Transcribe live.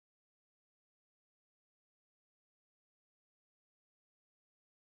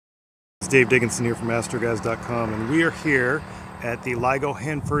Dave Dickinson here from astroguys.com, and we are here at the LIGO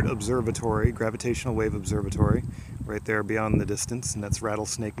Hanford Observatory, Gravitational Wave Observatory, right there beyond the distance, and that's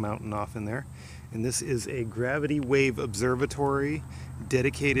Rattlesnake Mountain off in there. And this is a gravity wave observatory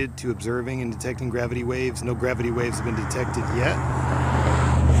dedicated to observing and detecting gravity waves. No gravity waves have been detected yet.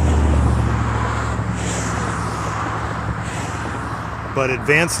 But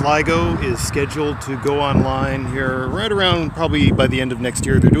advanced LIGO is scheduled to go online here right around probably by the end of next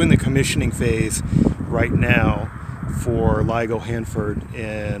year. They're doing the commissioning phase right now for LIGO Hanford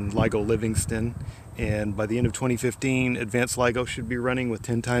and LIGO Livingston. And by the end of 2015, advanced LIGO should be running with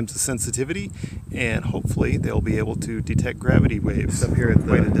 10 times the sensitivity, and hopefully they'll be able to detect gravity waves up here at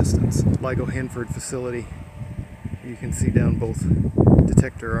quite a distance. LIGO Hanford facility. You can see down both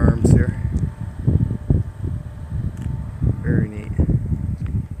detector arms here. Very neat.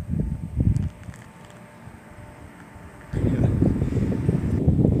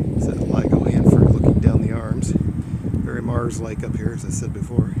 It's at LIGO Hanford looking down the arms. Very Mars-like up here, as I said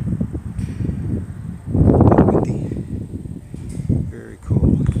before. A little windy. Very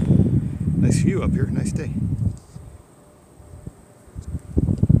cool. Nice view up here. Nice day.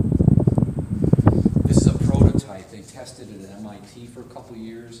 This is a prototype. They tested it at MIT for a couple of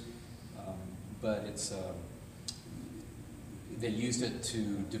years, but it's they used it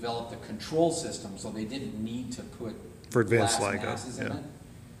to develop the control system, so they didn't need to put For advanced glass LIGO, masses in yeah. it.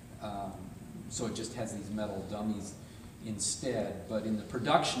 So it just has these metal dummies instead. But in the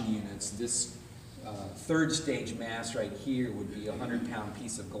production units, this third stage mass right here would be a 100-pound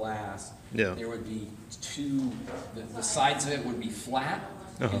piece of glass. Yeah. There would be two, the sides of it would be flat,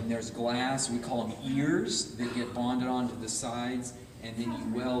 and there's glass, we call them ears, that get bonded onto the sides, and then you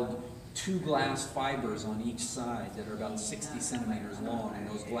weld two glass fibers on each side that are about 60 centimeters long, and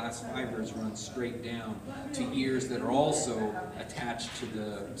those glass fibers run straight down to ears that are also attached to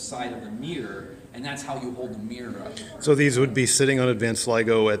the side of the mirror, and that's how you hold the mirror up. So these would be sitting on advanced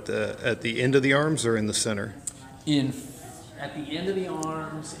LIGO at the end of the arms or in the center? At the end of the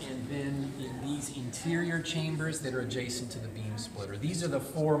arms, and then in these interior chambers that are adjacent to the beam splitter. These are the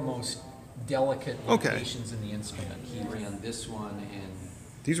four most delicate locations in the instrument. He ran this one, and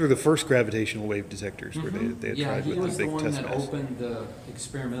These were the first gravitational wave detectors where they had tried with the big test he was the one that mass. opened the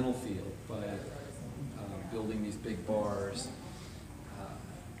experimental field by building these big bars.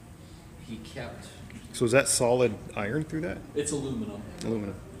 He kept... So is that solid iron through that? It's aluminum.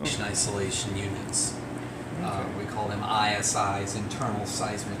 Aluminum. Oh. Isolation units. We call them ISIs, internal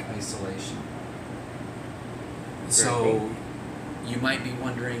seismic isolation. So you might be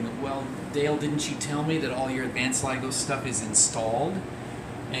wondering, well, Dale, didn't you tell me that all your advanced LIGO stuff is installed?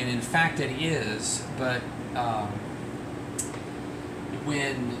 And in fact it is, but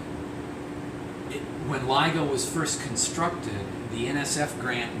when LIGO was first constructed, the NSF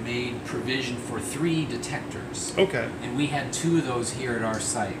grant made provision for 3 detectors. Okay. And we had 2 of those here at our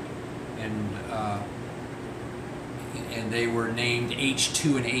site. And they were named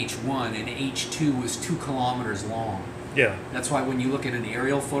H2 and H1, and H2 was 2 kilometers long. Yeah. That's why when you look at an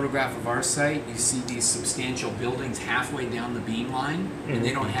aerial photograph of our site, you see these substantial buildings halfway down the beam line, and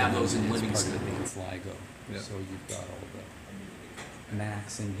they don't have those in Livingston. It's LIGO. Yeah. So you've got all the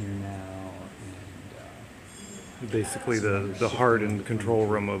Macs in here now, and Basically the heart and control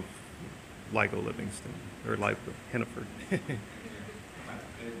room of LIGO Livingston, or LIGO Hanford.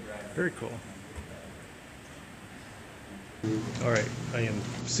 Very cool. All right, I am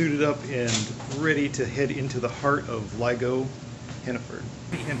suited up and ready to head into the heart of LIGO Hanford.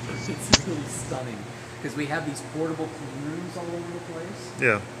 It's really stunning because we have these portable clean rooms all over the place.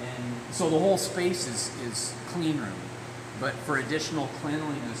 Yeah. And so the whole space is clean room. But for additional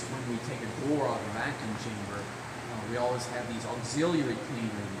cleanliness, when we take a door out of the vacuum chamber, we always have these auxiliary clean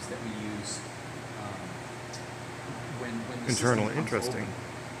rooms that we use when the Internal, system comes interesting. open.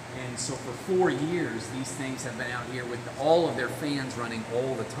 And so for 4 years, these things have been out here with all of their fans running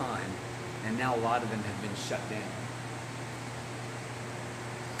all the time, and now a lot of them have been shut down.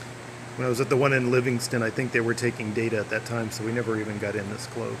 When I was at the one in Livingston, I think they were taking data at that time, so we never even got in this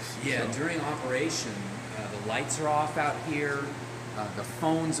close. Yeah, so. During operation, the lights are off out here, the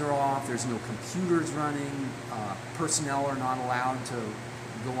phones are off, there's no computers running, personnel are not allowed to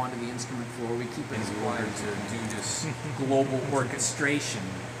go onto the instrument floor. We keep it as quiet to do this global orchestration.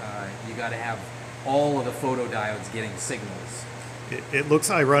 You got to have all of the photodiodes getting signals. It looks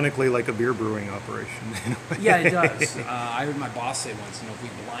ironically like a beer brewing operation. In a way. Yeah, it does. I heard my boss say once, if we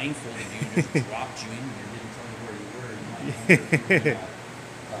blindfolded you and just dropped you in here and didn't tell you where you were, you might be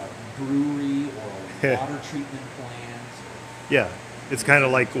a brewery or a water treatment plant. Yeah. It's kind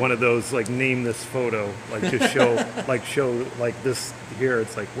of like one of those, like, name this photo, like just show, like this here.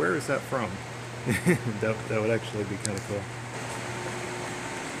 It's like, where is that from? that would actually be kind of cool.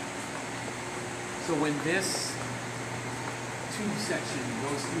 So when this tube section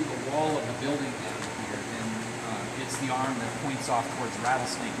goes through the wall of the building down here, then it's the arm that points off towards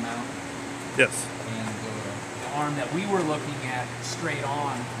Rattlesnake Mountain. Yes. And the arm that we were looking at straight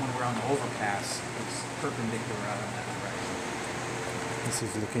on when we were on the overpass was perpendicular out in that direction. This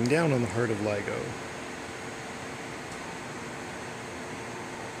is looking down on the heart of LIGO.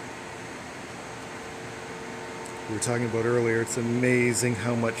 We were talking about earlier, it's amazing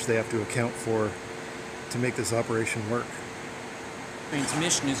how much they have to account for to make this operation work.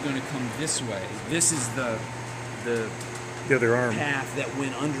 Transmission is going to come this way. This is the other arm path that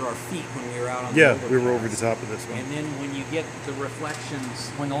went under our feet when we were out on the overpass. we were over the top of this one. And then when you get the reflections,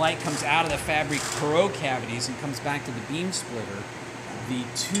 when the light comes out of the fabric Perot cavities and comes back to the beam splitter, the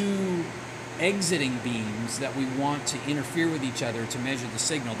two exiting beams that we want to interfere with each other to measure the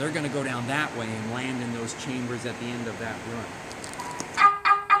signal, they're going to go down that way and land in those chambers at the end of that run.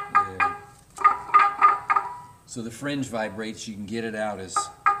 There. So the fringe vibrates, you can get it out as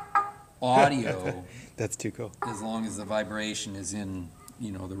audio. That's too cool. As long as the vibration is in,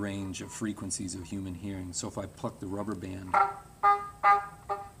 you know, the range of frequencies of human hearing. So if I pluck the rubber band, you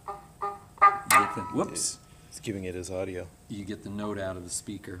get the, whoops. It's giving it as audio. You get the note out of the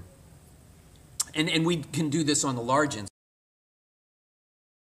speaker. And we can do this on the large instrument.